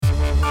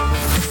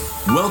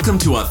Welcome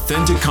to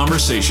Authentic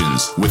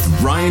Conversations with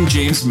Ryan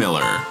James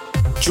Miller.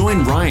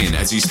 Join Ryan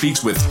as he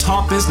speaks with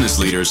top business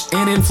leaders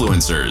and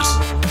influencers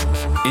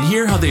and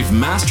hear how they've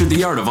mastered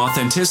the art of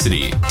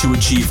authenticity to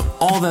achieve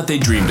all that they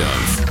dreamed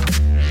of.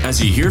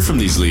 As you hear from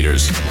these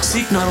leaders,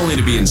 seek not only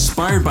to be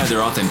inspired by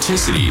their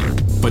authenticity,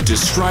 but to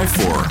strive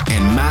for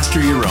and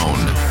master your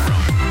own.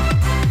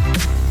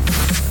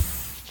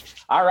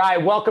 All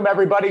right, welcome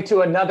everybody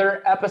to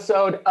another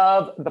episode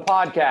of the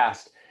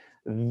podcast.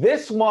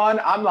 This one,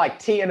 I'm like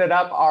teeing it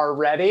up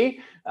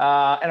already,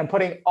 and I'm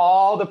putting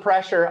all the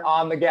pressure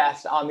on the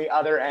guest on the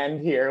other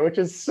end here, which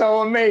is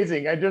so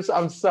amazing.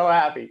 I'm so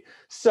happy.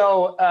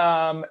 So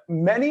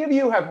many of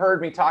you have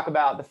heard me talk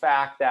about the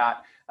fact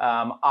that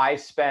I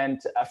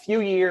spent a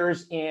few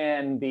years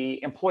in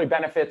the employee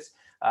benefits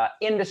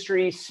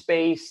industry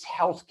space,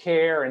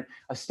 healthcare, and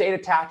I stayed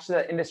attached to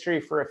the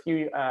industry for a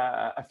few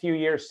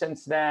years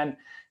since then.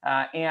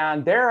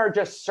 And there are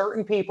just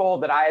certain people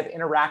that I have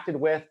interacted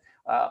with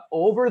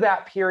over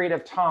that period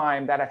of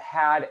time that have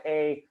had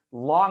a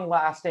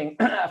long-lasting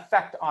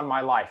effect on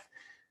my life.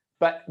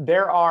 But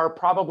there are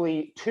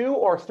probably 2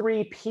 or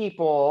 3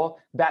 people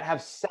that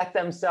have set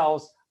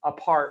themselves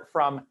apart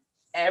from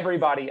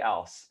everybody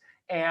else.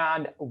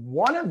 And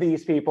one of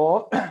these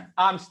people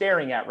I'm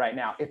staring at right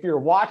now. If you're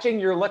watching,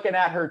 you're looking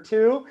at her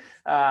too.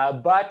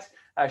 But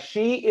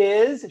she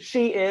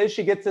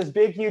gets this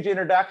big, huge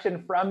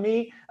introduction from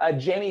me,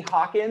 Jamie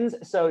Hawkins.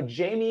 So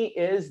Jamie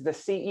is the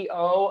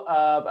CEO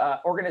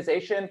of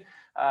organization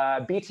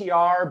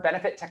BTR,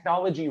 Benefit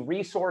Technology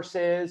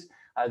Resources.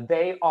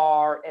 They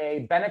are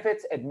a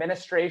benefits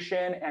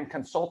administration and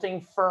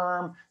consulting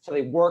firm. So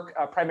they work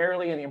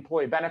primarily in the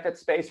employee benefits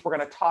space. We're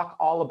going to talk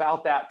all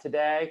about that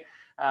today.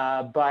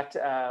 But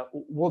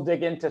we'll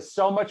dig into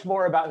so much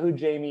more about who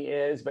Jamie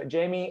is. But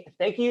Jamie,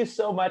 thank you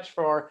so much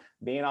for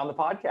being on the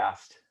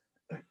podcast.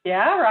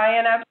 Yeah,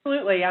 Ryan,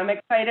 absolutely. I'm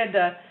excited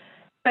to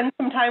spend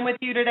some time with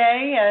you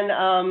today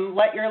and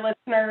let your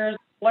listeners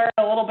learn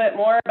a little bit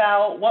more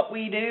about what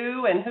we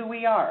do and who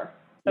we are.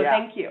 So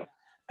Thank you.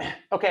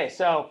 Okay,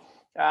 so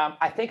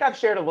I think I've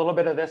shared a little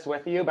bit of this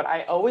with you, but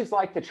I always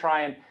like to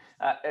try and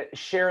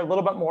share a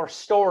little bit more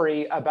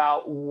story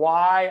about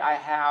why I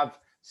have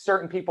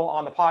certain people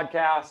on the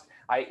podcast.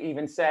 I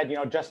even said,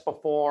 just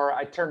before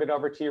I turned it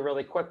over to you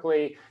really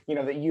quickly,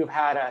 that you've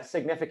had a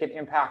significant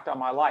impact on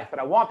my life. But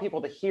I want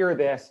people to hear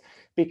this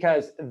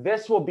because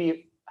this will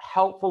be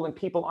helpful in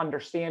people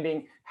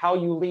understanding how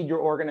you lead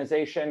your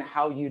organization,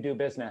 how you do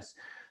business.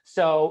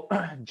 So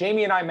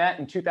Jamie and I met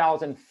in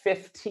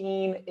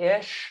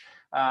 2015-ish.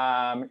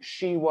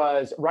 She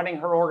was running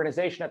her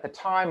organization at the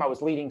time. I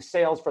was leading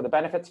sales for the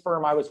benefits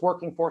firm I was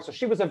working for. So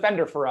she was a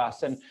vendor for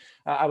us, and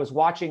I was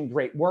watching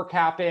great work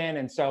happen.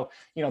 And so,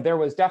 there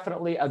was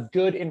definitely a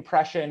good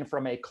impression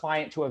from a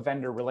client to a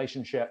vendor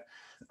relationship.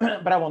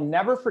 But I will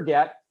never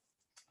forget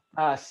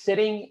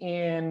sitting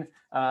in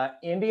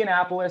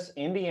Indianapolis,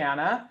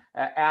 Indiana,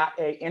 at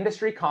a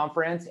industry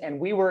conference, and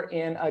we were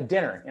in a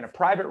dinner in a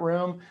private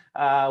room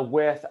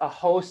with a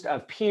host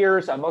of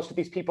peers. Most of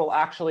these people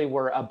actually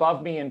were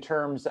above me in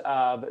terms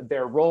of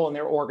their role in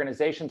their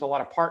organizations, a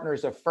lot of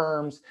partners of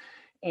firms.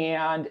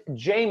 And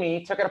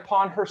Jamie took it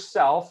upon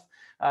herself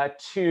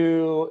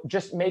to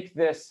just make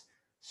this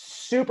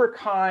super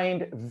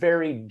kind,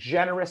 very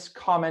generous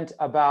comment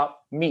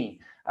about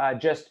me.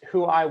 Just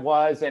who I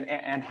was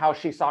and how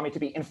she saw me to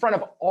be in front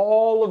of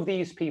all of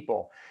these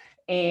people.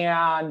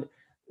 And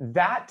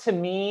that to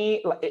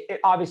me,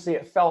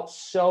 it felt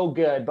so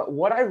good. But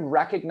what I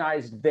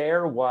recognized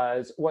there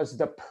was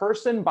the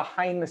person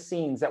behind the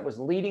scenes that was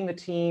leading the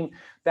team,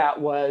 that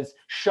was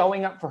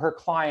showing up for her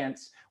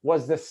clients,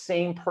 was the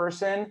same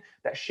person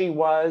that she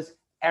was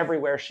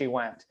everywhere she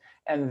went.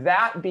 And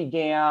that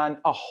began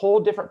a whole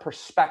different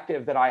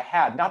perspective that I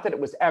had. Not that it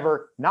was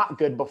ever not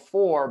good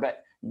before,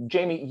 but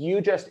Jamie,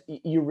 you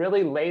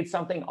really laid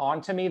something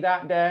onto me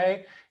that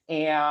day.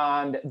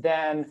 And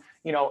then,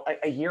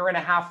 a year and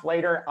a half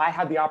later, I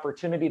had the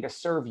opportunity to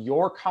serve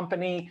your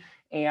company.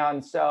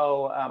 And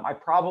so I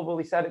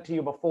probably said it to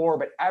you before,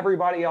 but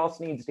everybody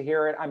else needs to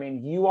hear it. I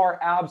mean, you are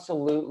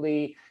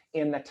absolutely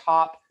in the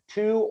top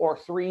 2 or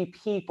 3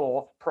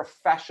 people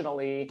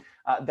professionally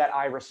that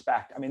I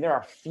respect. I mean, there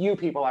are few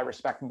people I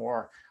respect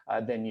more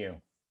than you.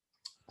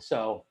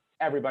 So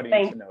everybody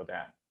needs to know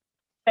that.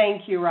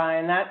 Thank you,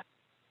 Ryan. That's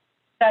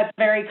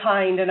very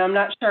kind, and I'm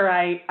not sure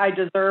I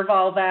deserve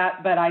all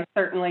that, but I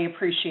certainly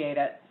appreciate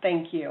it.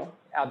 Thank you.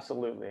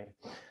 Absolutely.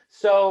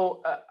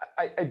 So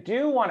I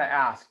do want to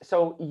ask,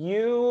 so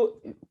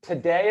you,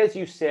 today as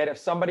you sit, if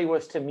somebody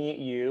was to meet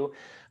you,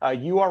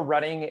 you are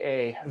running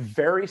a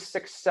very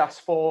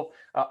successful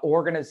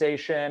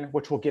organization,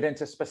 which we'll get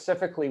into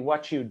specifically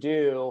what you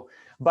do,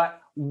 but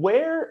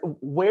where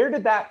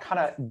did that kind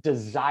of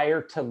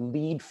desire to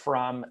lead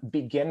from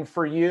begin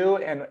for you,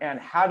 and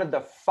how did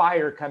the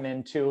fire come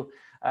into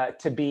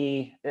to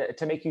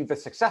make you the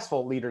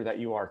successful leader that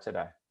you are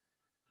today?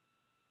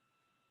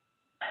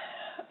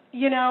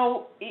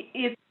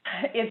 It's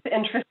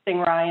interesting,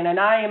 Ryan, and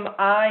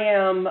I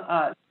am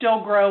still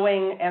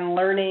growing and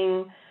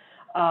learning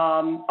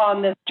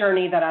on this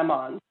journey that I'm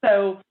on.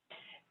 So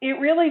it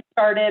really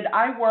started,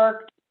 I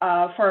worked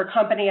for a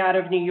company out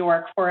of New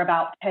York for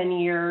about 10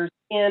 years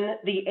in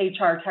the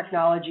HR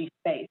technology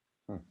space,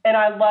 and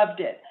I loved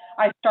it.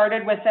 I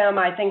started with them,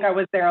 I think I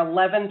was their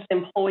 11th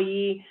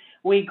employee.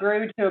 We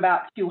grew to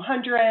about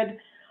 200,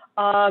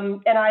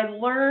 and I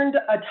learned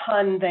a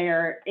ton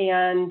there,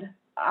 and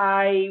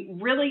I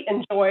really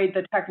enjoyed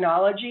the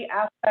technology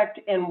aspect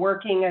and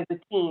working as a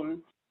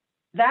team.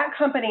 That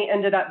company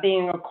ended up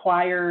being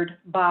acquired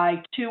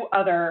by 2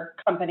 other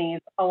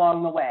companies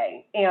along the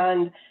way.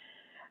 And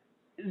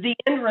the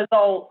end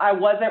result, I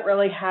wasn't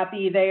really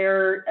happy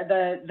there.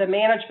 The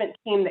management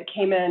team that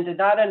came in did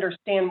not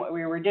understand what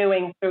we were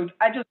doing. So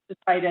I just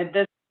decided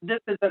this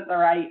isn't the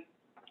right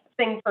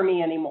thing for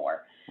me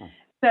anymore.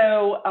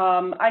 So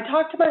I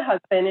talked to my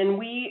husband, and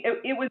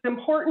it was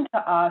important to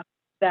us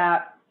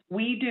that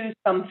we do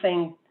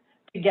something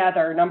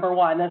together. Number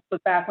one, this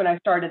was back when I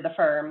started the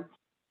firm,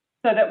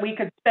 so that we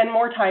could spend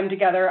more time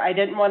together. I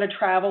didn't want to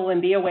travel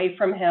and be away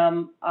from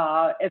him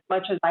as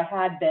much as I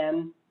had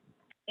been.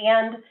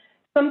 And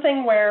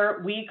something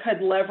where we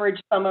could leverage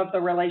some of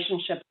the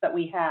relationships that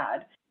we had.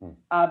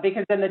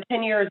 Because in the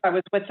 10 years I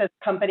was with this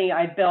company,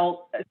 I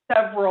built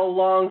several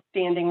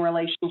long-standing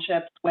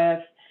relationships with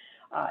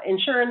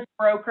insurance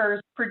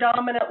brokers,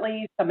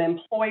 predominantly some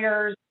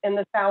employers in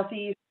the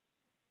Southeast.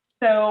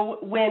 So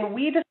when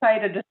we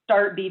decided to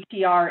start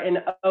BTR in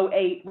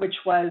 2008, which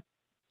was,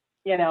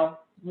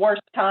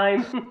 worst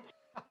time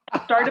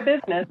to start a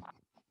business,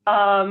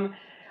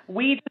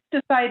 we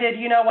just decided,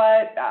 you know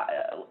what,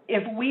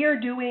 if we are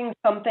doing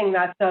something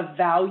that's of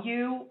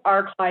value,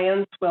 our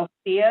clients will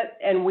see it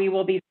and we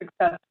will be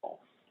successful.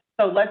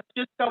 So let's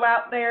just go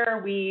out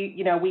there.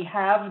 We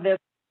have this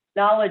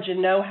knowledge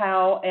and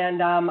know-how,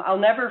 and I'll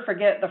never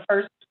forget the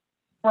first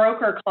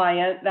broker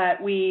client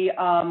that we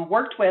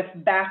worked with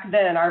back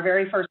then. Our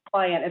very first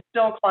client is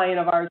still a client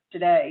of ours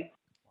today.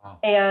 Wow.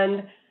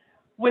 And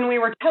when we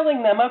were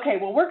telling them, okay,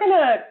 well, we're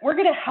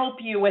gonna help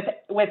you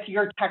with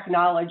your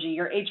technology,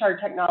 your HR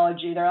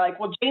technology, they're like,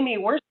 well, Jamie,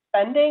 we're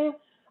spending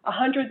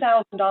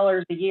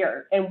 $100,000 a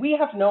year, and we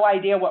have no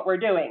idea what we're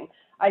doing.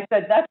 I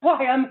said, that's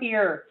why I'm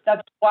here.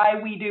 That's why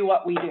we do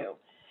what we do.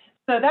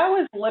 So that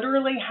was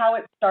literally how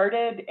it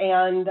started,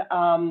 and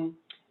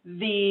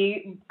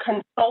the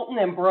consultant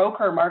and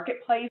broker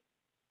marketplace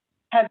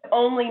has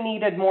only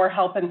needed more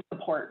help and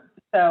support.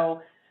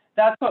 So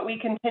that's what we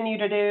continue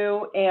to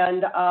do,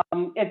 and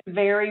it's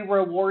very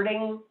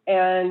rewarding.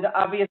 And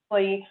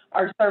obviously,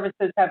 our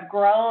services have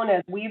grown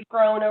as we've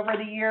grown over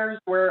the years.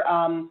 We're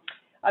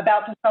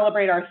about to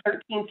celebrate our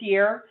 13th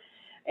year,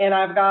 and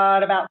I've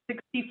got about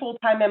 60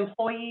 full-time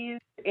employees,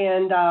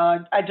 and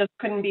I just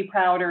couldn't be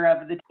prouder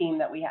of the team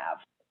that we have.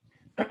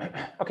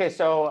 Okay,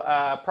 so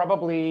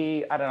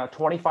probably,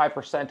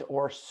 25%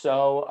 or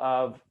so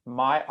of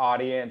my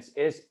audience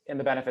is in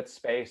the benefits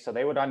space, so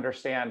they would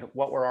understand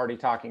what we're already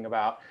talking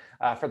about.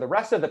 For the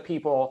rest of the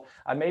people,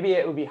 maybe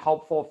it would be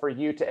helpful for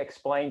you to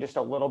explain just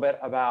a little bit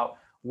about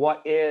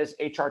what is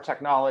HR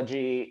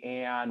technology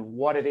and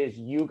what it is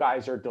you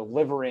guys are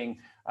delivering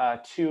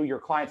to your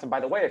clients. And by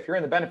the way, if you're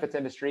in the benefits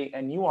industry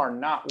and you are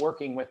not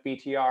working with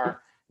BTR,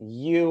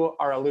 you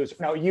are a loser.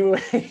 No,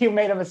 you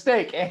made a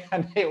mistake,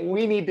 and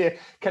we need to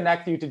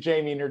connect you to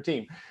Jamie and her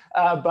team.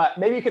 But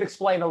maybe you could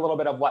explain a little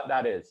bit of what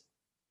that is.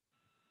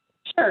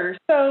 Sure.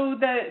 So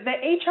the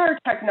HR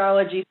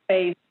technology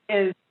space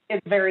is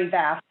very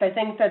vast. I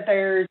think that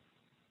there's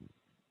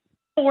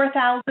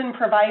 4,000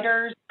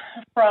 providers,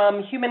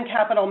 from human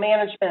capital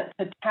management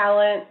to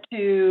talent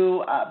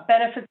to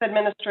benefits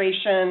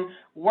administration,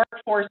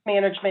 workforce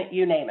management,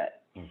 you name it.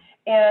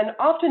 And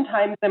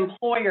oftentimes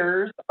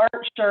employers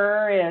aren't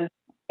sure, is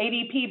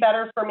ADP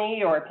better for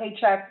me, or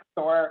Paychex,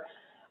 or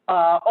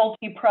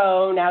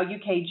UltiPro, now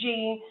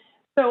UKG.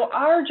 So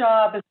our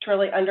job is to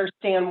really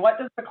understand, what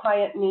does the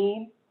client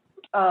need?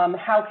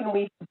 How can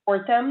we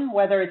support them,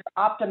 whether it's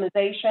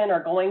optimization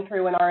or going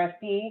through an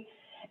RFP?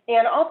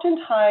 And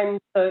oftentimes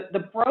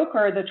the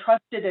broker, the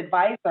trusted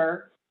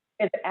advisor,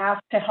 is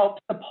asked to help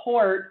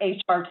support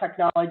HR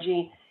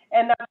technology,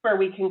 and that's where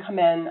we can come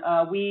in.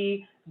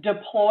 We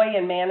deploy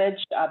and manage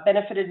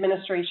benefit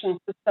administration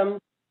systems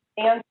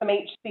and some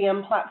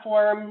HCM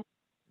platforms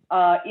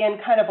in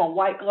kind of a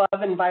white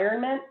glove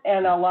environment.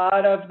 And a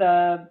lot of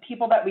the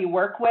people that we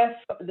work with,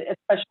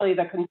 especially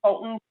the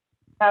consultants,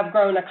 have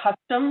grown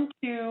accustomed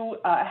to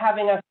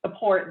having us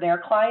support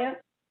their clients.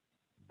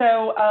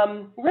 So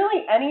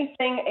really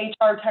anything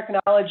HR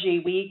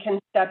technology we can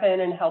step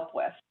in and help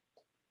with.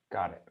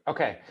 Got it.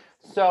 Okay.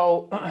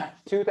 So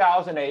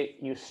 2008,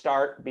 you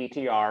start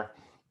BTR.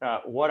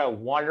 What a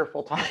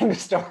wonderful time to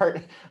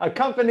start a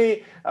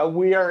company.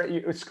 We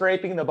are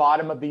scraping the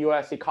bottom of the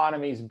U.S.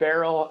 economy's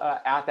barrel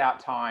at that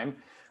time.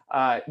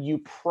 You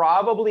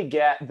probably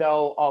get,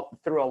 though,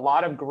 through a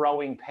lot of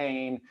growing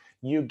pain,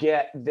 you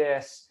get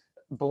this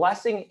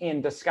blessing in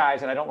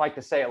disguise. And I don't like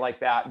to say it like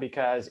that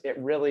because it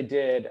really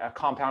did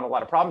compound a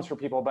lot of problems for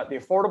people. But the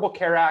Affordable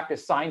Care Act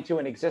is signed to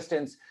an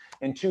existence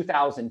in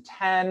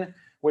 2010,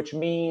 which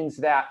means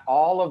that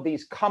all of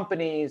these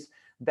companies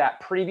that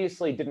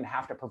previously didn't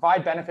have to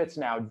provide benefits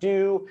now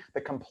do.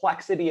 The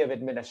complexity of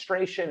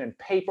administration and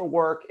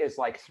paperwork is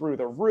like through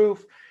the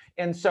roof.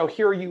 And so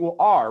here you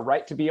are,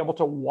 right, to be able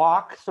to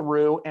walk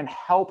through and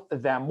help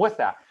them with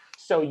that.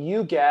 So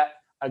you get,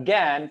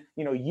 again,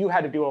 you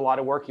had to do a lot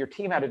of work, your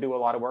team had to do a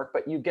lot of work,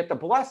 but you get the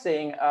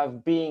blessing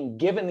of being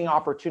given the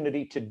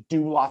opportunity to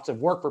do lots of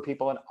work for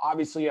people. And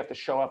obviously you have to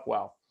show up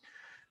well.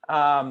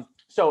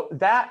 So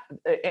that,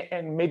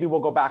 and maybe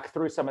we'll go back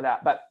through some of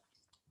that, but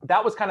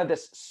that was kind of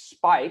this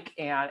spike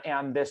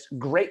and this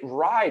great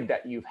ride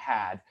that you've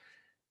had.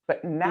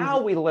 But now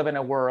we live in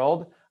a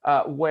world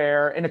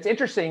where, and it's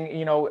interesting,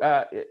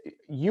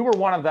 you were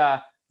one of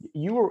the,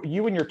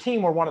 you and your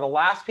team were one of the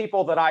last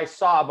people that I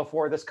saw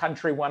before this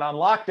country went on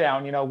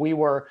lockdown. We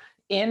were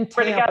in Tampa.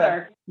 We're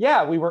together.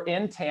 Yeah, we were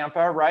in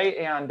Tampa, right?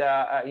 And,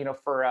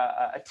 for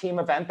a team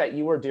event that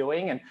you were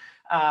doing. And,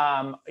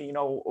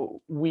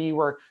 we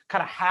were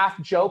kind of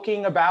half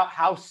joking about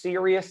how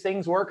serious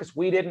things were because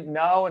we didn't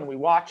know. And we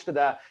watched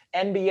the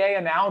NBA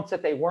announce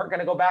that they weren't going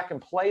to go back and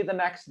play the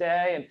next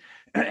day.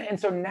 And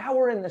so now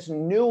we're in this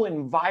new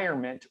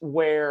environment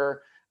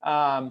where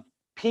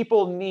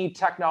people need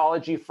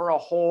technology for a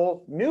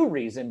whole new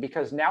reason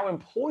because now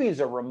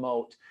employees are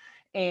remote.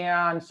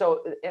 And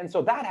so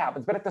that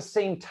happens. But at the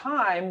same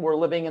time, we're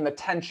living in the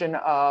tension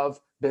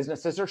of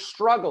businesses are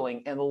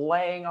struggling and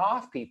laying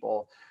off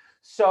people.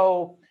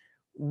 So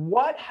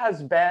what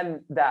has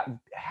been that,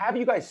 have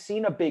you guys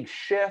seen a big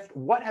shift?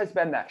 What has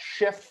been that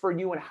shift for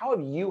you, and how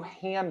have you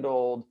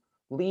handled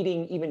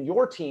leading even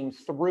your teams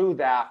through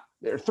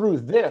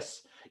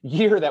this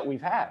year that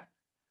we've had?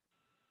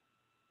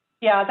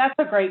 Yeah, that's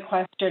a great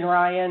question,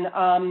 Ryan.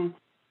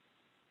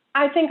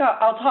 I think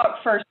I'll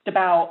talk first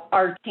about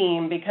our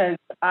team because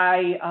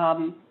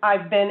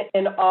I've been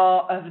in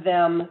awe of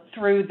them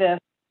through this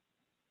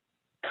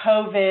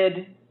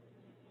COVID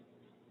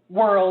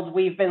world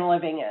we've been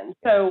living in.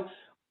 So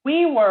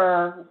we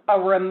were a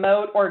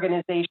remote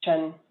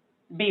organization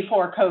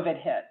before COVID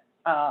hit.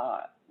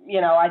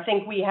 I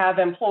think we have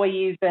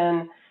employees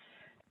in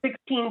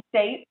 16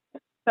 states,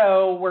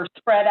 so we're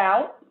spread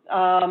out.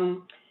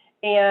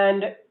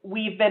 And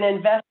we've been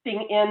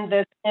investing in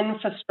this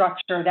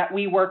infrastructure that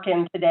we work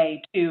in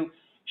today to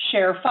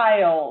share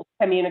files,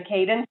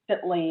 communicate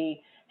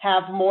instantly,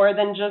 have more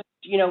than just,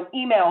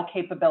 email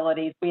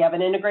capabilities. We have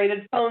an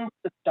integrated phone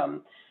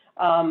system.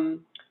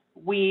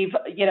 We've,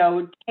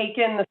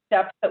 taken the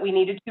steps that we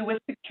needed to with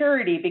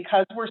security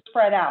because we're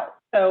spread out.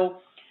 So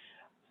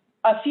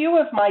a few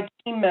of my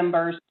team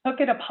members took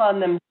it upon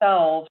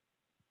themselves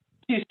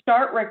to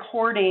start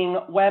recording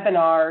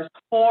webinars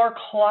for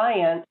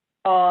clients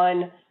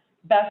on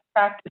best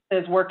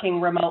practices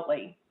working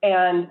remotely.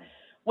 And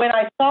when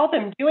I saw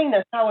them doing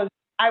this, I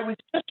was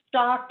just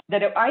shocked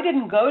that I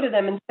didn't go to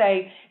them and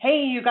say,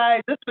 hey, you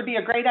guys, this would be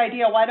a great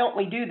idea. Why don't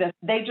we do this?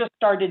 They just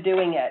started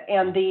doing it.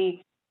 And the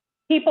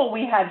people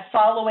we had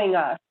following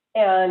us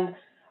and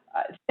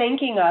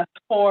thanking us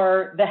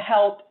for the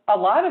help, a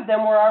lot of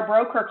them were our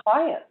broker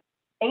clients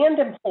and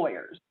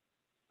employers.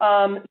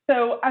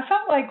 So I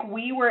felt like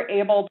we were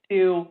able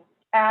to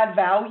add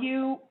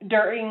value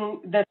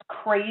during this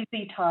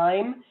crazy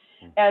time.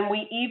 And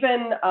we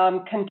even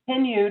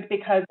continued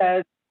because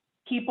as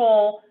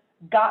people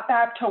got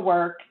back to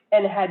work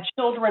and had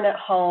children at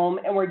home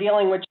and were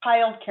dealing with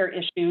childcare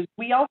issues,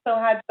 we also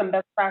had some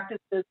best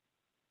practices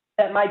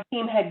that my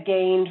team had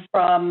gained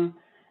from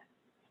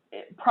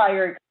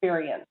prior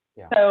experience.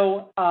 Yeah.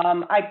 So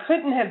I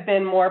couldn't have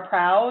been more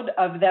proud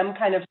of them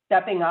kind of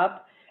stepping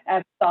up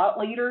as thought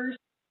leaders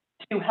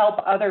to help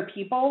other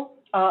people.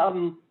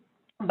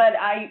 But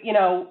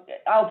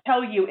I'll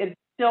tell you, it's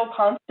still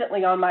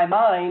constantly on my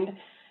mind.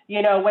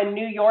 When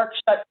New York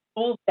shut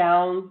schools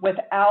down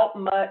without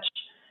much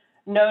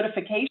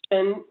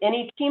notification,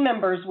 any team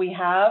members we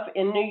have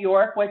in New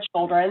York with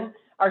children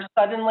are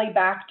suddenly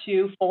back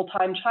to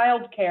full-time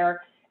childcare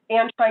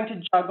and trying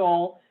to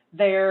juggle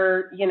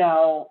their,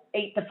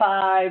 8 to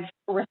 5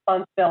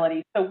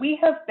 responsibilities. So we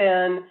have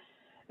been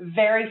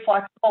very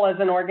flexible as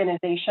an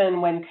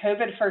organization. When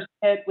COVID first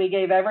hit, we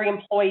gave every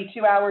employee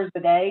 2 hours a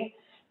day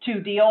to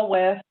deal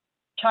with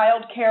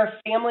childcare,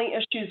 family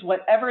issues,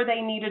 whatever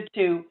they needed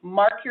to.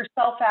 Mark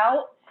yourself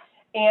out.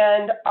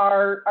 And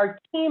our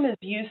team is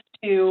used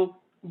to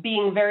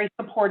being very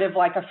supportive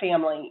like a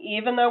family.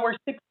 Even though we're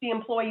 60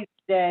 employees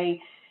today,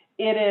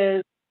 it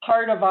is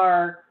part of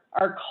our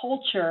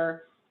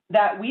culture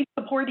that we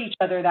support each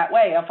other that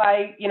way.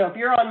 If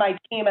you're on my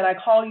team and I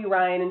call you,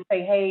 Ryan, and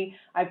say, hey,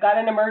 I've got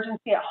an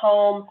emergency at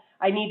home,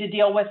 I need to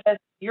deal with this,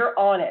 you're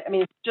on it. I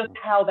mean, it's just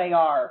how they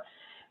are.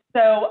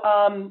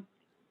 So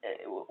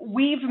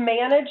we've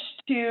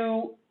managed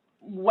to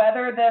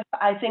weather this,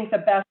 I think, the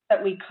best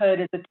that we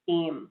could as a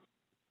team.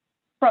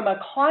 From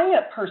a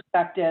client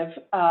perspective,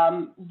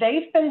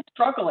 they've been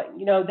struggling.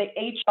 The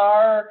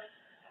HR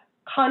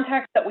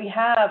contacts that we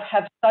have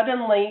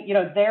suddenly,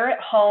 they're at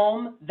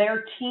home,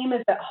 their team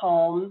is at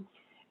home,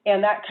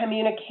 and that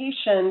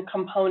communication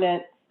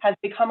component has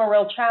become a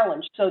real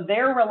challenge. So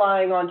they're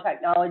relying on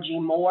technology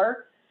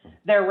more.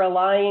 They're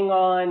relying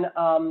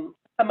on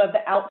some of the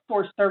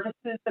outsourced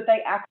services that they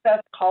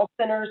access, call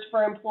centers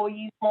for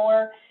employees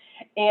more.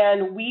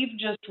 And we've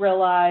just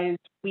realized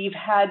we've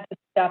had to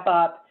step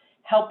up,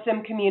 help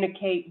them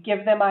communicate,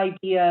 give them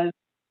ideas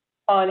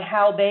on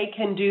how they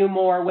can do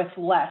more with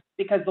less.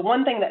 Because the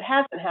one thing that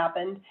hasn't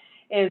happened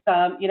is,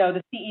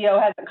 the CEO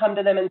hasn't come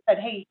to them and said,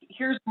 hey,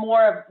 here's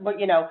more of,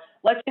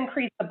 let's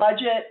increase the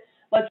budget,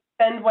 let's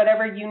spend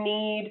whatever you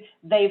need.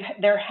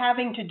 They're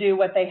having to do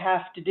what they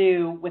have to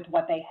do with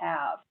what they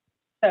have.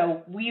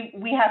 So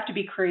we have to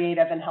be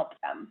creative and help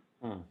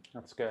them.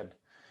 That's good.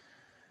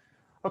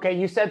 Okay,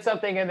 you said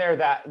something in there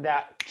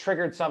that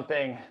triggered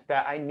something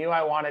that I knew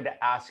I wanted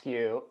to ask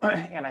you,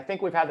 and I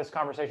think we've had this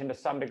conversation to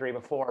some degree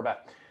before,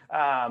 but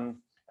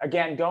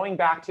again, going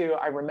back to,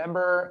 I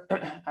remember,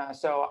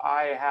 so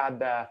I had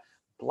the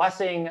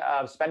blessing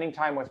of spending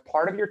time with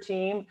part of your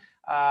team,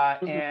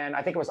 and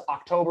I think it was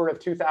October of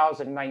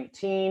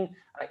 2019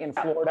 in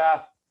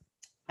Florida,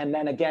 and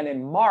then again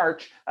in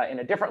March in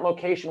a different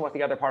location with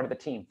the other part of the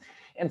team.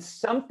 And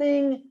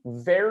something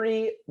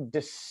very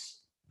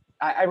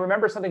I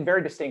remember something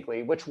very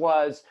distinctly, which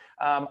was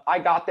I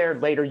got there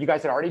later. You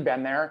guys had already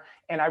been there.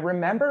 And I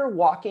remember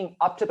walking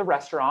up to the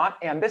restaurant,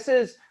 and this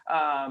is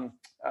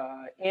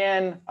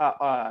in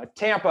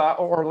Tampa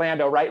or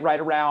Orlando, right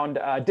around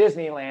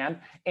Disneyland.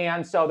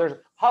 And so there's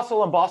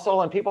hustle and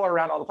bustle and people are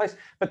around all the place.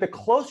 But the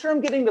closer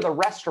I'm getting to the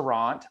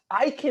restaurant,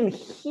 I can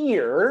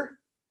hear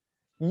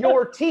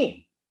your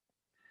team.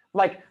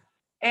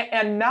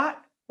 And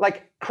not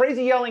like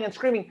crazy yelling and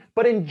screaming,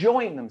 but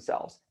enjoying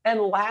themselves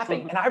and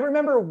laughing. And I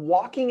remember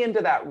walking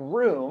into that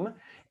room,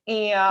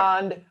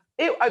 and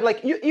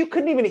you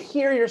couldn't even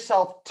hear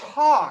yourself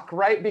talk,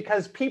 right?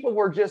 Because people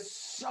were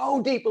just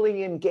so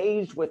deeply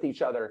engaged with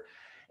each other.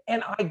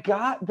 And I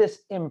got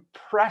this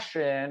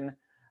impression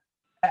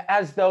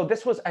as though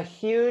this was a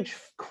huge,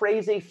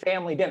 crazy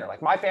family dinner.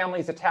 Like, my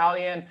family's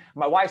Italian,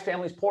 my wife's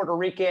family's Puerto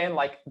Rican.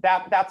 Like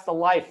that's the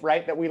life,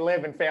 right? That we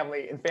live in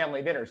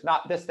family dinners.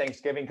 Not this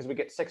Thanksgiving because we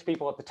get 6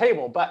 people at the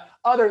table, but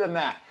other than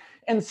that.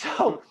 And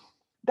so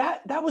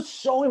that was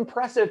so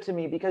impressive to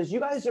me, because you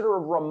guys are a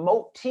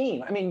remote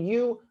team. I mean,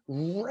 you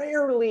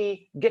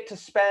rarely get to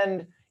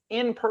spend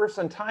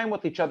in-person time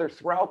with each other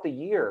throughout the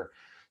year.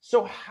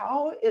 So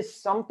how is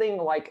something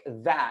like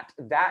that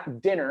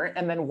dinner,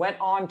 and then went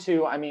on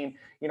to, I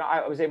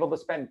was able to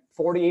spend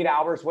 48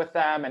 hours with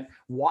them and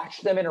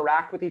watch them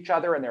interact with each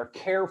other, and their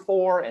care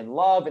for and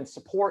love and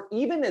support,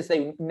 even as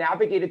they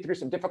navigated through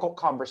some difficult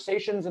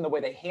conversations and the way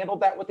they handled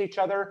that with each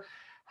other.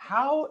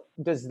 How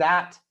does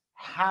that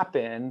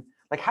happen?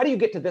 Like, how do you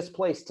get to this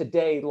place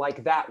today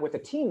like that with a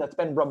team that's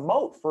been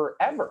remote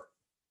forever?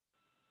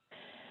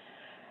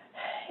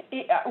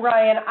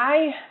 Ryan,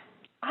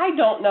 I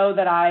don't know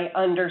that I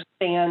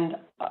understand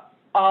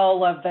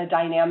all of the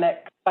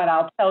dynamics, but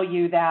I'll tell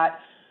you that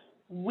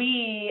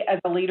we as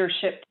a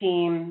leadership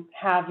team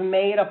have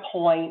made a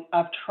point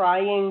of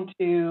trying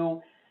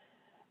to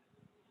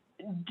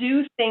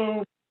do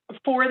things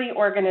for the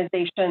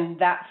organization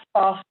that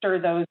foster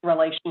those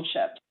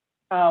relationships.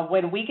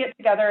 When we get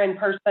together in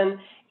person,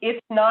 it's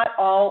not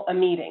all a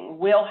meeting.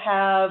 We'll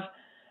have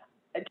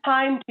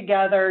time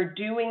together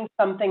doing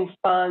something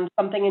fun,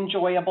 something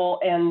enjoyable.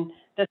 And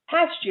this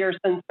past year,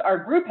 since our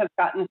group has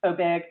gotten so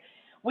big,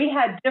 we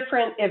had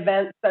different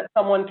events that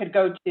someone could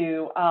go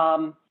to.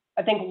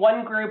 I think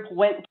one group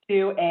went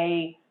to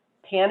a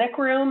panic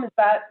room. Is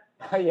that?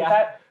 Yeah. Is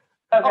that,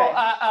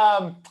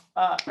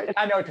 okay.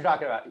 I know what you're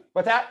talking about.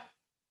 What's that?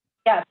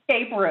 Yeah,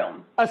 escape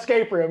room.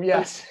 Escape room,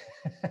 yes.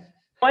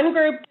 One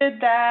group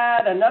did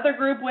that. Another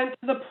group went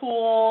to the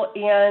pool,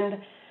 and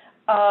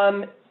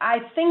I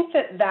think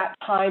that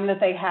time that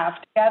they have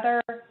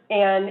together,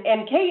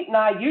 and Kate and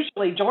I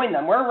usually join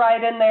them. We're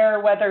right in there,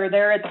 whether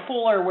they're at the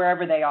pool or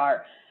wherever they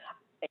are,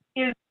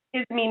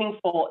 is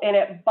meaningful, and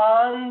it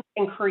bonds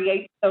and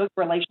creates those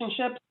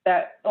relationships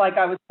that, like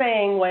I was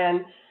saying,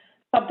 when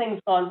something's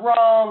gone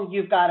wrong,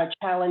 you've got a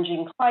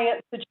challenging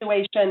client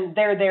situation,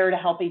 they're there to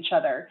help each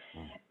other.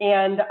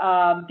 And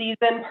these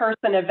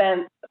in-person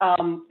events, as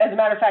a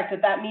matter of fact,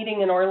 at that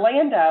meeting in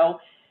Orlando,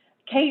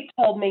 Kate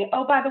told me,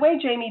 oh, by the way,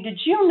 Jamie, did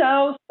you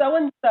know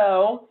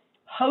so-and-so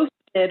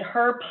hosted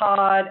her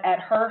pod at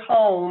her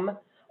home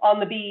on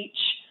the beach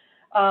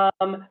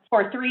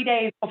for 3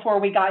 days before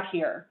we got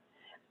here?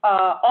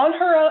 On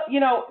her,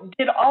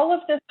 did all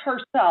of this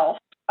herself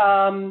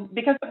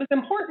because it was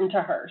important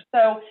to her.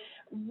 So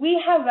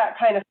we have that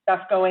kind of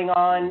stuff going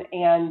on,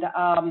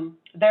 and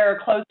they're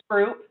a close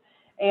group,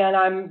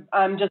 and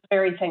I'm just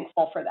very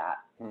thankful for that.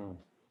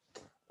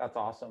 That's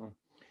awesome.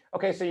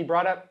 Okay, so you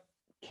brought up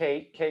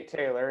Kate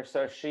Taylor.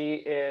 So she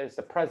is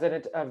the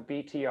president of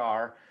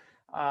BTR.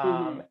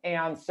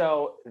 And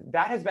so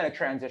that has been a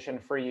transition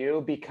for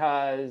you,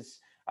 because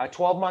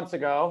 12 months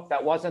ago,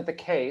 that wasn't the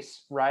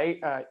case, right?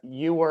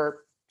 You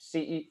were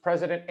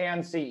president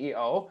and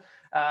CEO.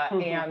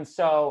 And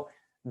so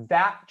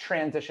that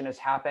transition has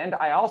happened.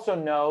 I also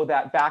know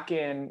that back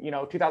in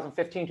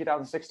 2015,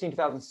 2016,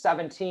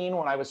 2017,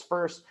 when I was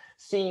first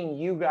seeing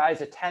you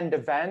guys attend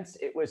events,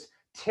 it was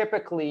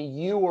typically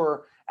you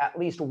were at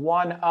least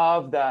one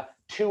of the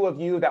two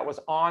of you that was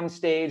on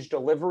stage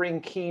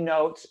delivering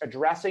keynotes,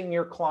 addressing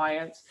your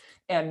clients.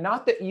 And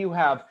not that you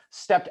have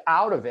stepped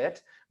out of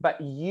it, but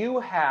you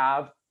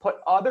have put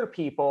other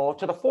people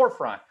to the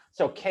forefront.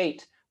 So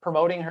Kate,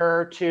 promoting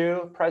her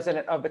to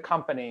president of the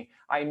company.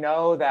 I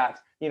know that,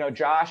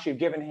 Josh, you've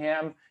given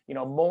him,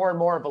 more and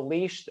more of a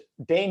leash,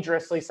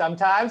 dangerously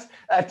sometimes,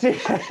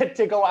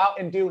 to go out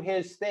and do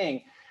his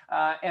thing.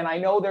 And I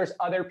know there's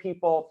other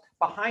people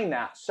behind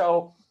that.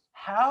 So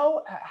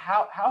how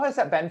has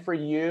that been for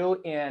you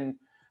in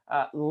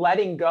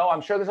letting go? I'm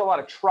sure there's a lot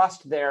of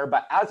trust there,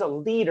 but as a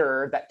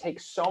leader that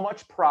takes so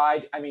much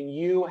pride, I mean,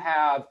 you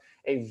have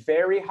a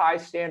very high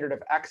standard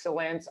of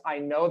excellence. I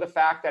know the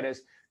fact that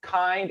as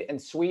kind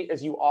and sweet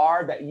as you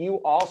are, that you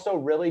also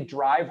really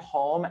drive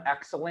home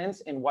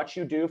excellence in what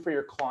you do for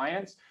your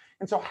clients.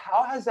 And so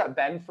how has that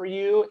been for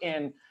you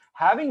in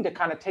having to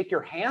kind of take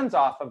your hands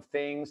off of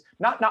things,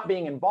 not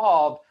being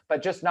involved,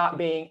 but just not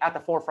being at the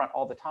forefront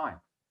all the time?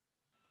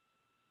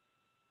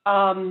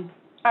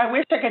 I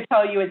wish I could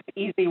tell you it's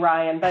easy,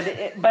 Ryan, but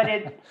it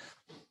isn't.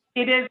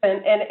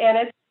 And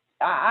it's,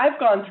 I've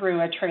gone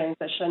through a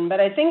transition, but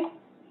I think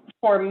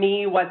for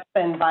me, what's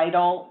been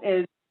vital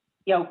is,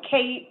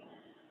 Kate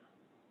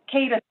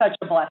is such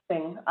a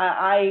blessing.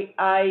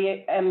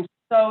 I am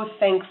so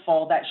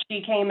thankful that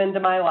she came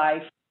into my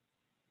life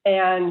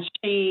and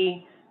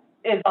she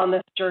is on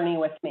this journey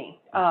with me.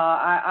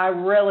 I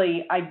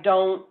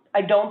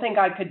don't think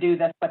I could do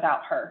this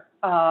without her.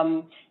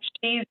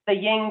 She's the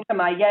yin to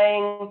my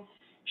yang.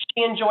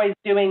 She enjoys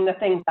doing the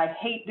things I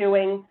hate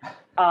doing.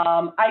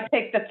 I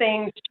pick the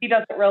things she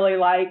doesn't really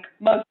like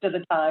most of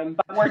the time,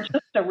 but we're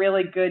just a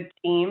really good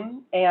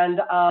team. And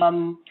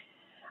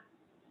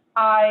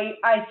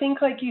I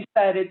think, like you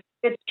said,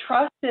 it's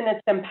trust and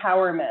it's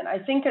empowerment. I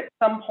think at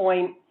some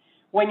point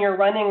when you're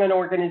running an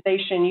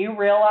organization, you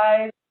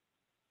realize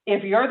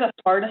if you're the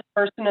smartest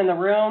person in the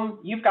room,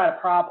 you've got a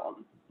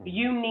problem.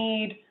 You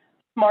need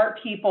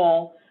smart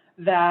people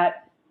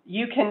that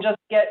you can just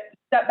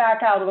step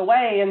back out of the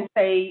way and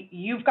say,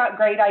 you've got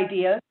great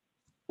ideas.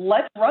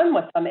 Let's run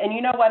with them. And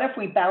you know what? If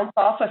we bounce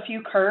off a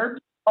few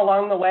curbs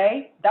along the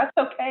way, that's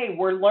okay.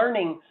 We're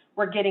learning.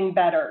 We're getting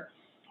better.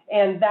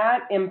 And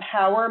that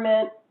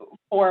empowerment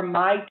for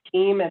my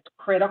team is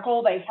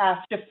critical. They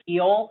have to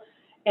feel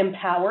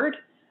empowered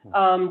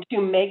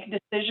to make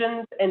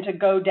decisions and to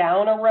go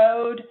down a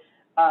road,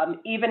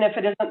 even if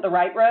it isn't the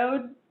right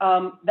road.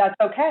 That's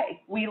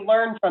okay. We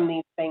learn from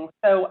these things.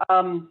 So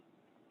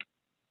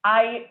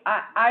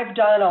I've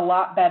done a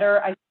lot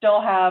better. I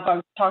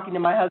was talking to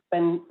my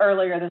husband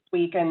earlier this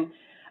week, and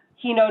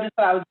he noticed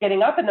that I was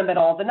getting up in the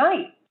middle of the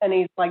night. And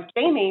he's like,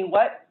 Jamie,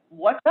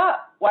 what's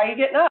up? Why are you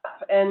getting up?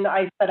 And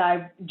I said,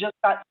 I've just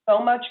got so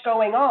much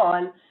going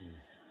on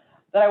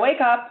that I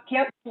wake up,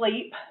 can't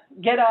sleep,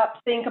 get up,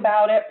 think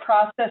about it,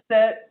 process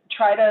it,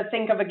 try to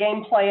think of a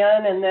game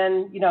plan. And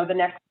then, the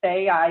next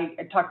day I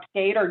talk to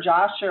Kate or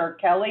Josh or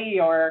Kelly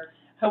or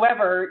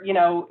whoever,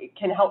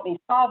 can help me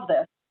solve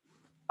this.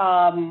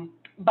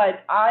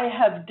 But I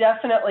have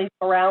definitely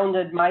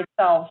surrounded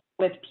myself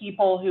with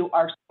people who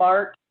are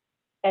smart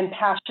and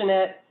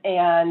passionate,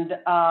 and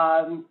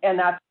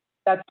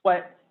that's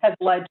what has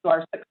led to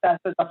our success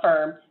as a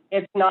firm.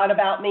 It's not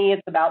about me,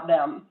 it's about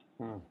them.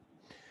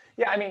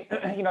 Yeah, I mean,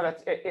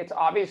 it's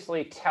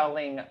obviously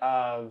telling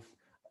of,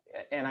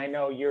 and I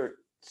know you're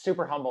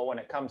super humble when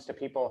it comes to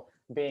people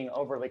being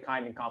overly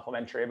kind and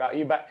complimentary about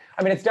you, but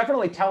I mean, it's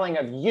definitely telling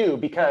of you,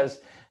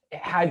 because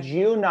had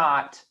you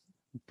not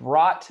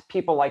brought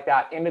people like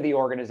that into the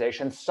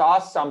organization, saw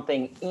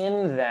something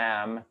in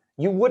them,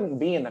 you wouldn't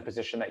be in the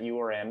position that you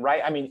were in,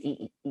 right? I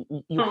mean,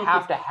 you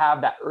have to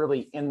have that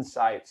early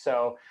insight.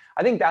 So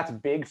I think that's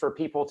big for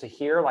people to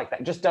hear. Like,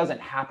 that just doesn't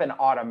happen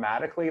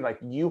automatically. Like,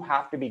 you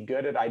have to be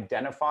good at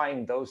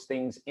identifying those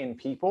things in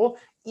people,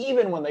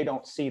 even when they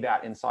don't see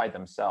that inside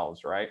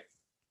themselves, right?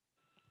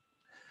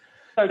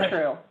 So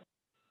true.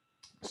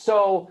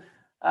 So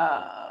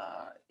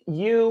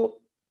you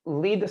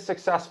lead the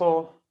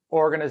successful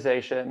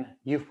organization.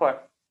 You've put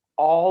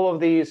all of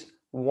these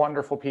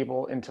wonderful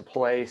people into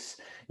place.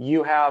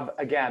 You have,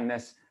 again,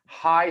 this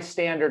high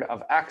standard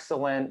of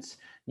excellence.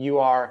 You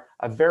are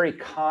a very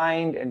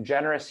kind and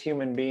generous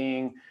human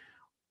being.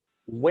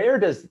 Where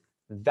does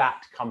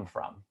that come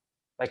from?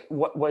 Like,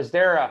 was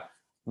there a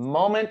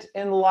moment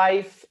in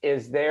life?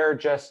 Is there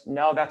just,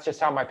 no, that's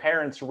just how my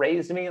parents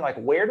raised me? Like,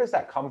 where does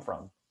that come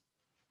from?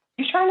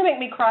 You trying to make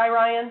me cry,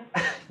 Ryan?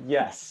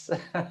 Yes.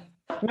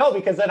 No,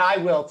 because then I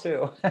will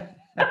too.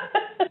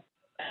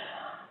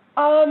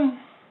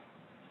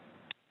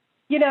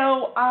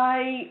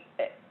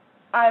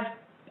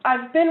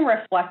 I've been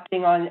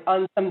reflecting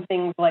on some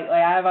things lately.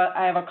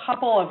 I have a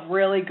couple of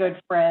really good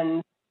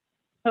friends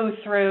who,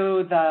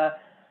 through the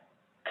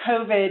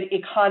COVID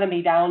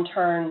economy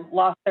downturn,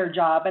 lost their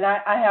job, and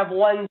I have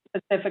one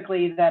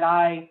specifically that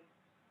I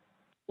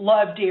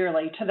love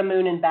dearly, to the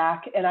moon and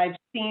back, and I've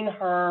seen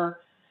her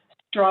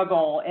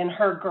struggle and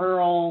her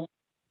girls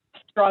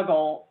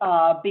struggle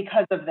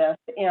because of this.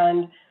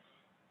 And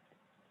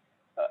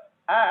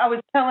I was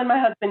telling my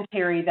husband,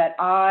 Terry, that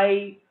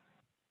I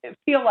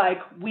feel like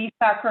we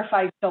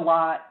sacrificed a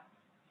lot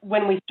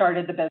when we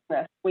started the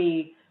business.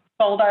 We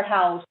sold our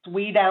house,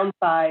 we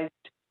downsized,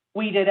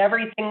 we did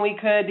everything we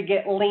could to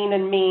get lean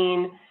and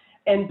mean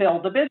and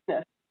build a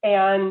business.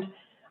 And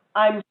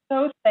I'm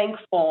so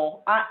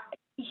thankful.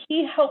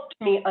 He helped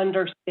me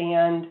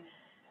understand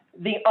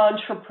the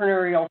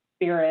entrepreneurial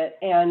spirit,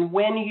 and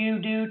when you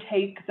do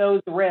take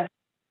those risks,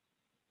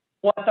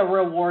 what the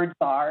rewards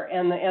are.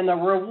 And the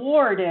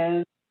reward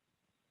is,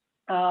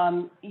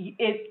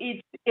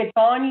 it's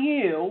on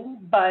you,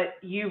 but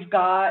you've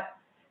got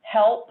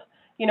help.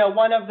 You know,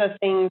 one of the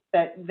things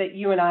that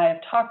you and I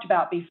have talked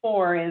about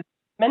before is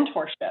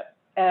mentorship.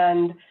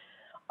 And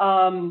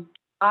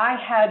I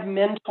had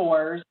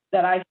mentors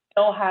that I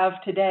still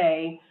have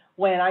today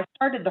when I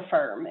started the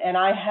firm. And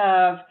I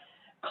have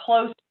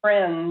close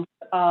friends,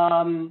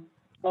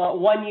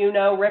 one, you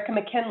know, Rick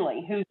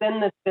McKinley, who's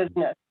in this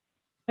business,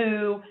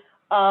 who,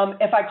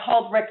 if I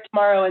called Rick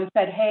tomorrow and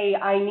said, hey,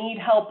 I need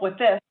help with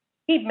this,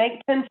 he'd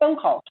make 10 phone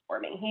calls for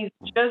me. He's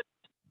just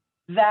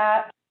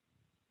that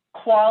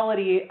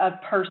quality of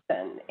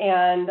person.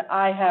 And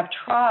I have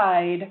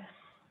tried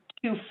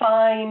to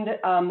find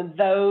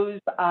those.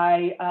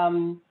 I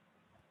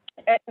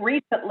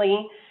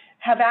recently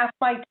have asked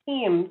my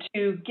team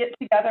to get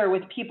together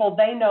with people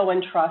they know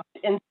and trust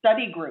in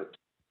study groups.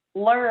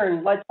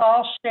 Learn, let's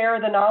all share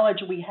the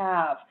knowledge we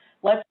have.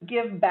 Let's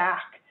give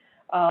back.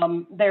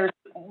 There's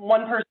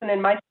one person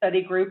in my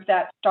study group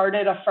that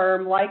started a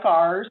firm like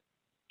ours.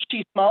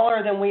 She's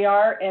smaller than we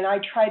are, and I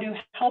try to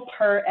help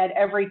her at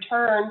every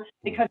turn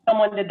because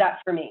someone did that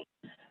for me.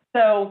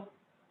 So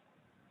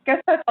I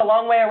guess that's a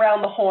long way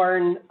around the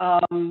horn,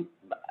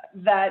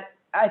 that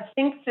I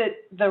think that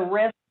the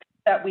risks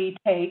that we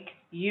take,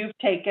 you've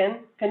taken,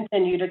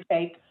 continue to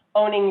take,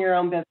 owning your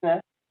own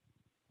business,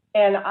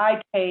 and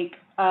I take,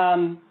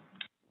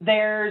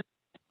 there's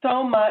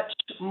so much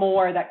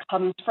more that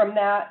comes from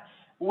that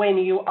when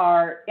you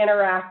are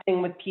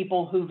interacting with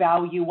people who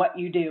value what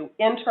you do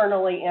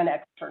internally and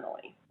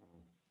externally.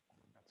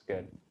 That's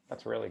good.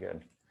 That's really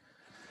good.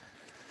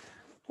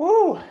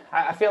 Woo!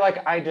 I feel like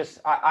I've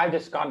just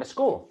gone to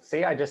school.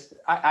 See,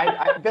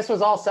 this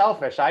was all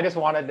selfish. I just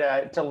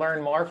wanted to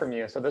learn more from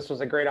you. So this was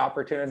a great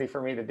opportunity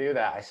for me to do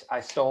that. I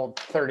stole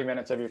 30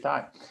 minutes of your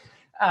time.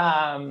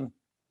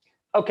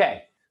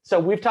 Okay. So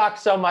we've talked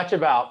so much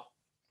about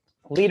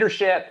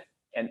leadership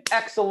and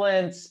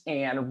excellence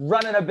and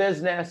running a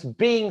business,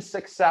 being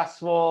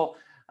successful,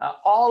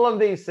 all of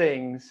these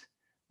things.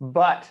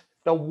 But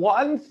the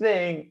one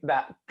thing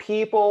that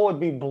people would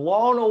be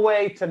blown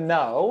away to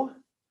know,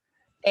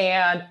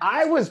 and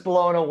I was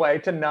blown away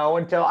to know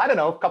until, I don't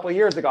know, a couple of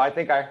years ago, I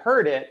think I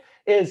heard it,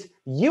 is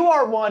you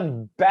are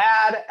one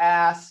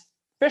badass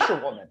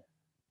fisherwoman.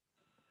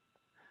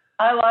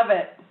 I love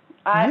it.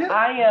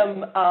 I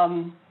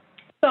am,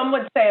 some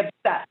would say,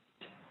 obsessed.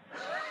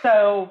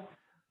 So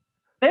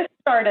this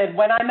started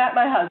when I met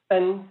my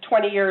husband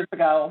 20 years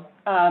ago.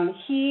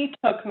 He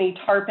took me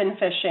tarpon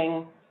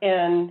fishing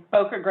in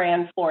Boca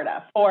Grande,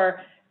 Florida,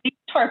 for deep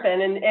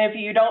tarpon. And if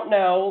you don't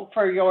know,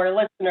 for your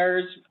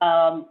listeners,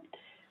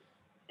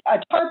 a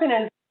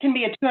tarpon can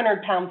be a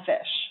 200-pound fish.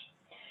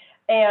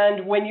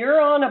 And when you're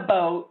on a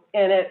boat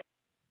and it's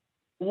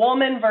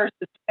woman versus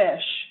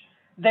fish,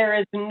 there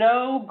is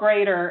no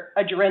greater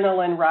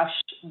adrenaline rush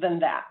than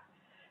that.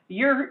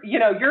 You're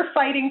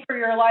fighting for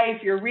your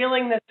life, you're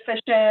reeling this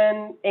fish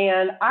in,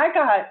 and I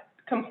got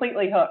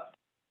completely hooked.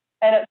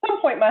 And at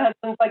some point, my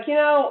husband's like,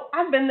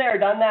 I've been there,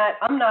 done that.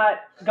 I'm not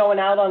going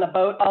out on a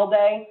boat all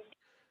day.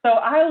 So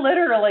I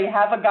literally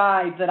have a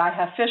guide that I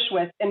have fished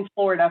with in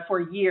Florida for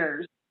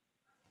years.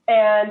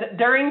 And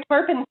during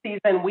tarpon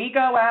season, we go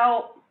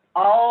out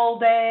all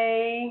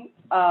day,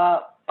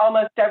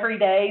 almost every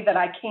day that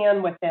I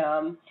can with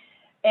him.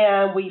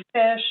 And we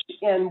fish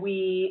and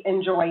we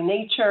enjoy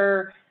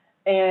nature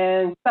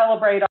and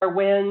celebrate our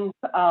wins.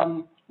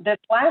 This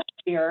last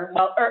year,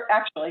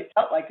 actually it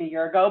felt like a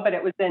year ago, but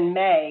it was in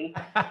May.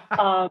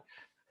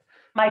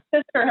 My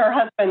sister and her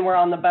husband were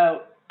on the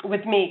boat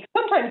with me.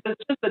 Sometimes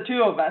it's just the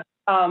two of us,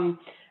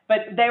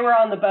 but they were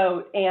on the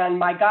boat, and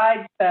my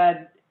guide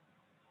said,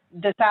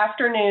 this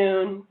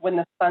afternoon, when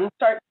the sun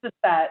starts to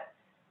set,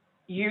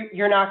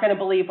 you're not going to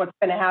believe what's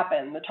going to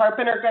happen. The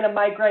tarpon are going to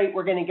migrate.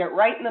 We're going to get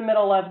right in the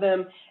middle of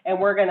them, and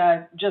we're going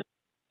to just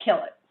kill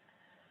it.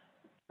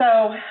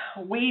 So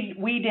we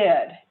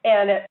did.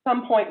 And at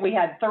some point, we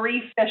had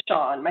 3 fish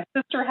on. My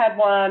sister had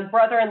one,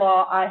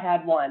 brother-in-law, I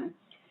had one.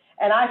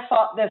 And I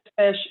fought this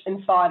fish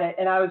and fought it,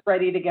 and I was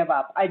ready to give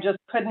up. I just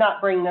could not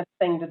bring this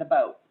thing to the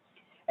boat.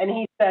 And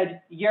he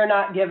said, you're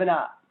not giving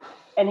up.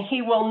 And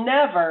he will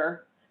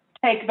never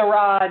take the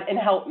rod and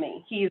help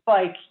me. He's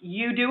like,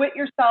 you do it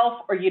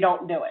yourself or you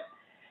don't do it.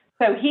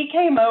 So he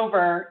came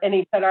over and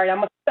he said, all right, I'm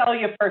going to sell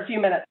you for a few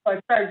minutes. So I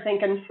started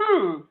thinking,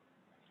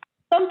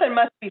 something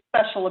must be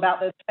special about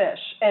this fish.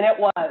 And it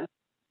was.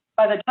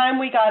 By the time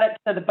we got it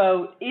to the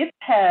boat, its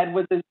head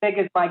was as big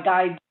as my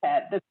guide's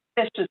head, this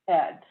fish's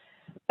head.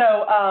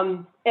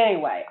 So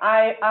anyway,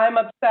 I'm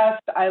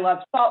obsessed. I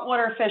love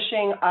saltwater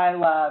fishing. I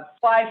love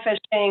fly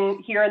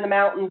fishing here in the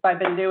mountains. I've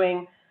been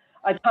doing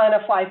a ton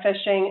of fly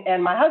fishing,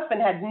 and my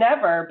husband had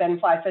never been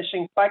fly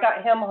fishing, so I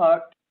got him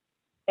hooked.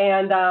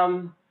 And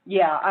I'm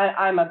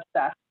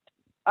obsessed.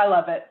 I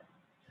love it.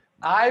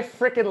 I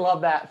freaking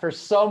love that for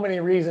so many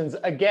reasons.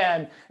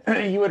 Again,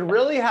 you would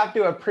really have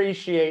to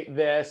appreciate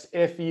this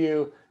if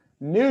you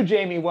knew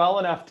Jamie well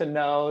enough to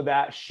know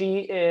that she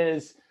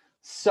is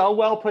so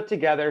well put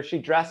together. She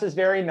dresses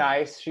very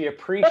nice. She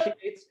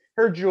appreciates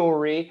her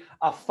jewelry,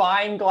 a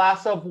fine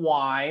glass of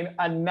wine,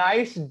 a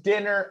nice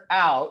dinner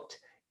out,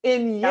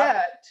 and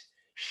yet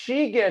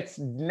she gets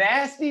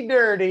nasty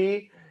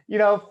dirty,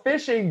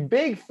 fishing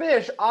big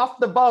fish off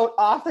the boat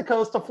off the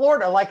coast of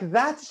Florida. Like,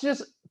 that's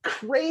just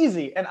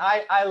crazy. And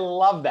I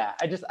love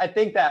that. I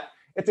think that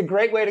it's a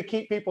great way to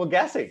keep people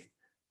guessing.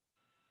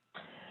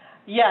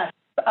 Yes,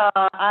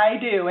 I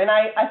do. And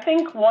I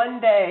think one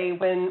day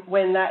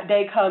when that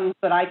day comes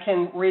that I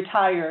can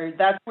retire,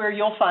 that's where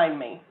you'll find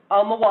me,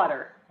 on the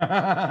water.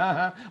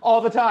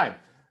 All the time.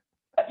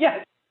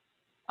 Yes.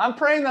 I'm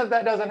praying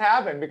that doesn't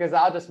happen, because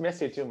I'll just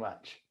miss you too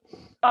much.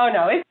 Oh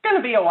no, it's going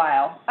to be a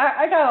while.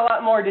 I got a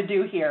lot more to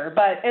do here,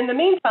 but in the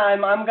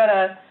meantime, I'm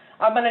gonna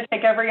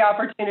take every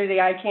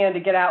opportunity I can to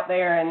get out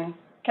there and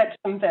catch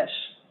some fish.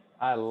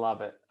 I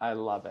love it. I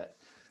love it.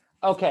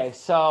 Okay,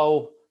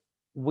 so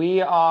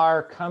we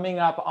are coming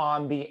up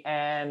on the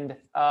end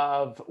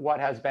of what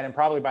has been, and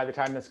probably by the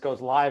time this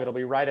goes live, it'll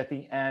be right at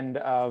the end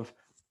of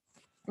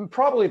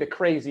probably the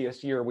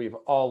craziest year we've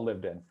all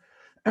lived in.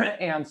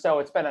 And so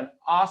it's been an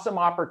awesome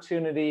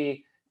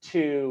opportunity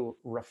to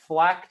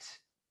reflect,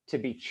 to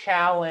be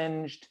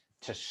challenged,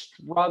 to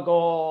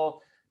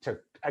struggle, to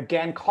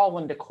again call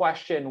into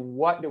question,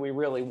 what do we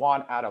really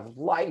want out of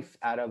life,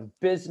 out of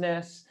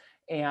business?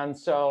 And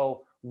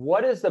so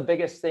what is the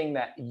biggest thing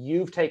that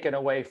you've taken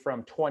away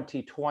from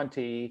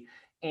 2020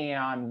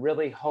 and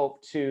really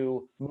hope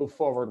to move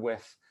forward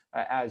with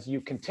as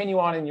you continue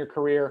on in your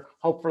career,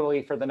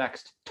 hopefully for the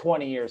next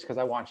 20 years, because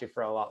I want you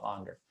for a lot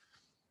longer?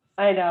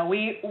 I know.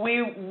 We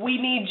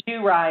need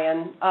you,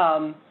 Ryan.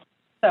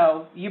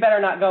 So you better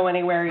not go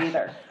anywhere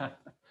either.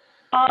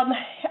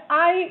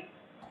 I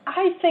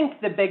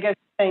think the biggest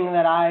thing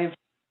that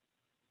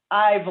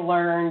I've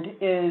learned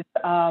is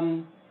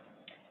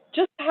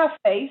just have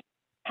faith.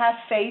 Have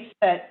faith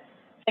that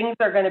things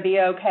are going to be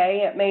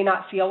okay. It may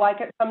not feel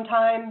like it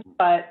sometimes,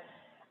 but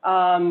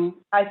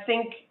I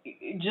think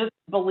just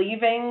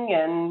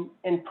believing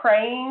and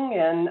praying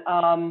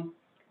and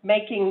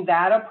making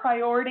that a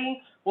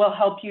priority will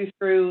help you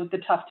through the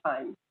tough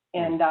times.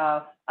 And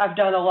I've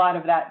done a lot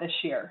of that this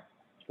year.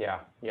 Yeah.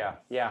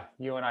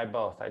 You and I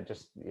both.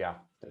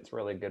 That's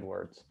really good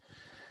words.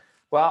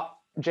 Well,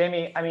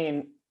 Jamie, I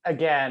mean,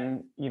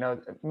 again,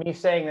 me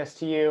saying this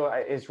to you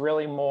is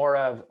really more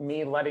of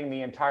me letting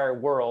the entire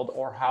world,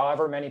 or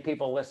however many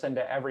people listen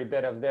to every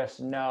bit of this,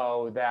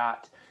 know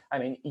that, I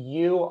mean,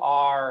 you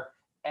are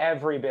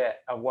every bit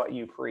of what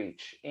you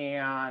preach.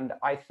 And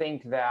I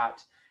think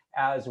that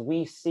as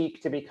we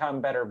seek to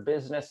become better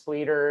business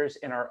leaders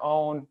in our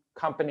own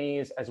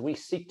companies, as we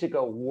seek to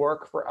go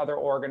work for other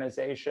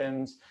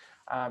organizations,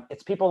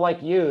 it's people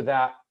like you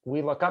that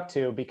we look up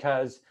to,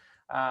 because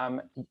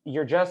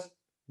you're just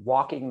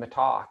walking the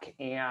talk.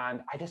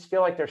 And I just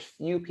feel like there's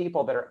few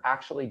people that are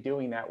actually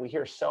doing that. We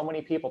hear so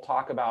many people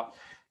talk about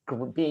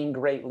being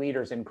great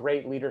leaders and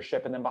great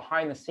leadership, and then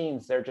behind the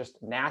scenes, they're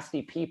just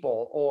nasty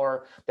people,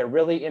 or they're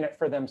really in it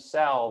for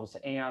themselves.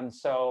 And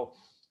so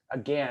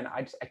again,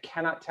 I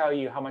cannot tell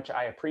you how much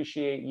I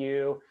appreciate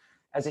you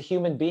as a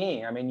human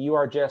being. I mean, you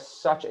are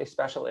just such a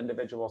special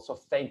individual. So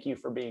thank you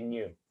for being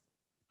you.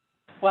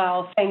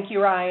 Well, thank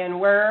you, Ryan.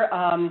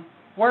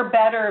 We're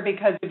better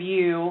because of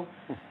you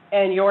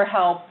and your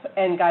help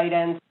and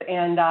guidance.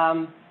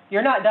 And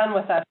you're not done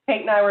with us.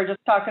 Kate and I were just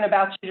talking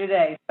about you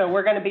today. So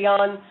we're going to be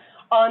on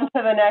to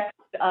the next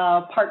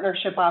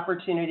partnership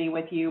opportunity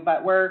with you.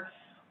 But we're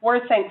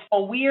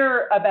thankful.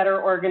 We're a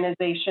better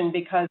organization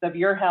because of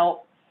your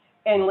help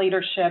in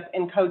leadership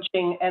and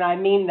coaching. And I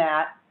mean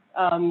that.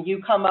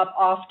 You come up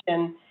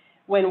often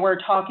when we're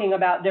talking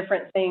about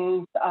different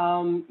things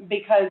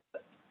because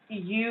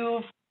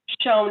you've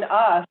shown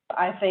us,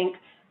 I think,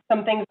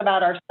 some things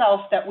about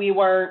ourselves that we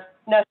weren't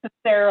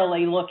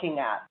necessarily looking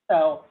at.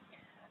 So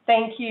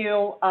thank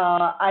you.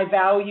 I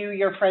value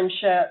your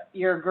friendship.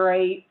 You're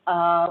great.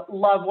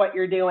 Love what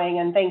you're doing.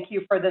 And thank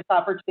you for this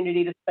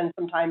opportunity to spend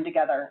some time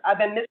together. I've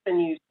been missing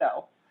you,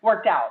 so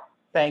worked out.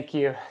 Thank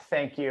you.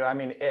 I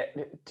mean,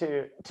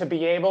 to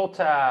be able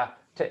to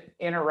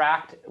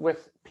interact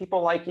with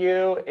people like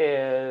you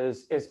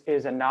is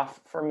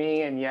enough for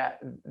me. And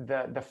yet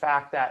the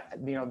fact that,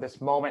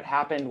 this moment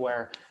happened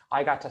where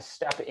I got to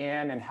step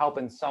in and help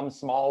in some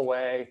small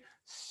way,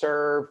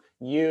 serve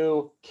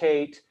you,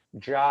 Kate,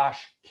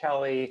 Josh,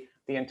 Kelly,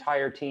 the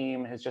entire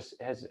team has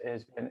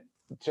been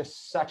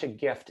just such a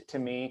gift to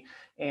me.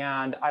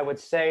 And I would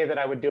say that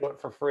I would do it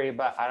for free,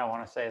 but I don't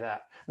want to say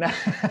that.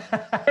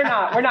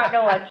 We're not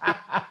going to let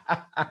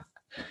you.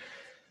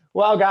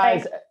 Well,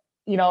 guys,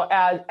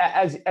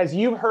 as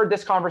you've heard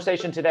this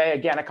conversation today,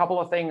 again, a couple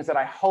of things that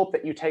I hope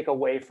that you take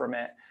away from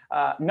it.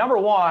 Number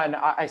one,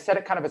 I said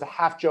it kind of as a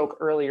half joke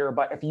earlier,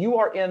 but if you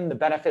are in the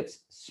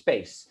benefits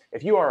space,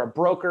 if you are a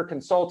broker,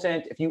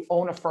 consultant, if you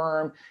own a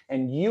firm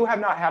and you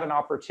have not had an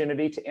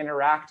opportunity to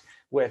interact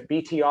with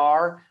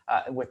BTR,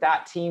 with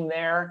that team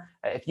there,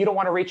 if you don't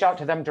want to reach out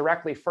to them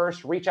directly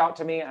first, reach out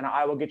to me and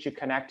I will get you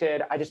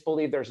connected. I just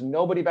believe there's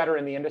nobody better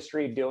in the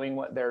industry doing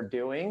what they're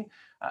doing.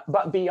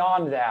 But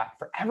beyond that,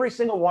 for every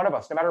single one of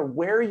us, no matter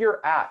where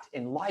you're at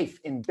in life,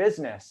 in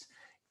business,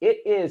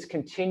 it is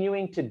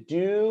continuing to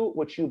do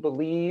what you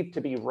believe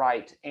to be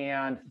right.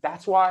 And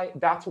that's why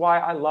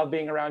I love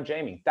being around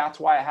Jamie. That's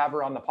why I have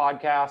her on the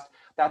podcast.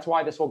 That's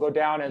why this will go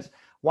down as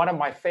one of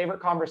my favorite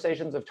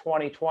conversations of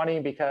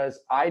 2020, because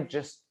I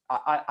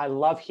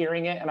love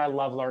hearing it and I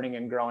love learning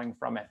and growing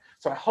from it.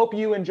 So I hope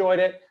you enjoyed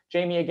it.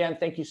 Jamie, again,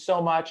 thank you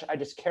so much. I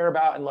just care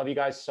about and love you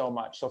guys so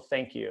much. So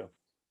thank you.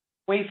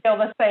 We feel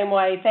the same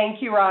way.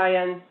 Thank you,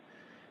 Ryan.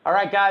 All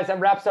right, guys, that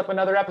wraps up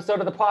another episode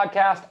of the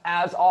podcast.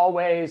 As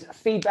always,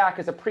 feedback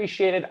is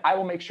appreciated. I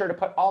will make sure to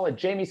put all of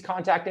Jamie's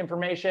contact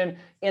information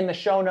in the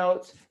show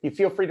notes. You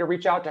feel free to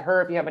reach out to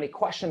her if you have any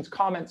questions,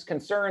 comments,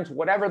 concerns,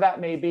 whatever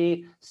that may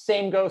be.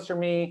 Same goes for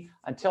me.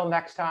 Until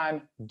next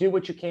time, do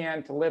what you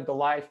can to live the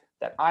life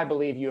that I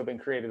believe you have been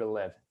created to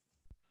live.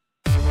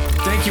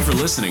 Thank you for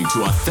listening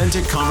to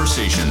Authentic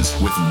Conversations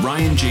with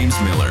Ryan James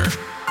Miller.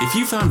 If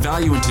you found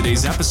value in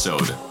today's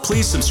episode,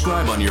 please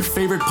subscribe on your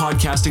favorite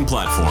podcasting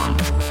platform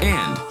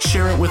and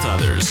share it with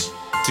others.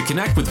 To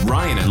connect with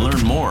Ryan and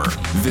learn more,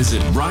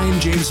 visit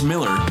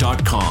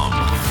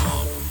ryanjamesmiller.com.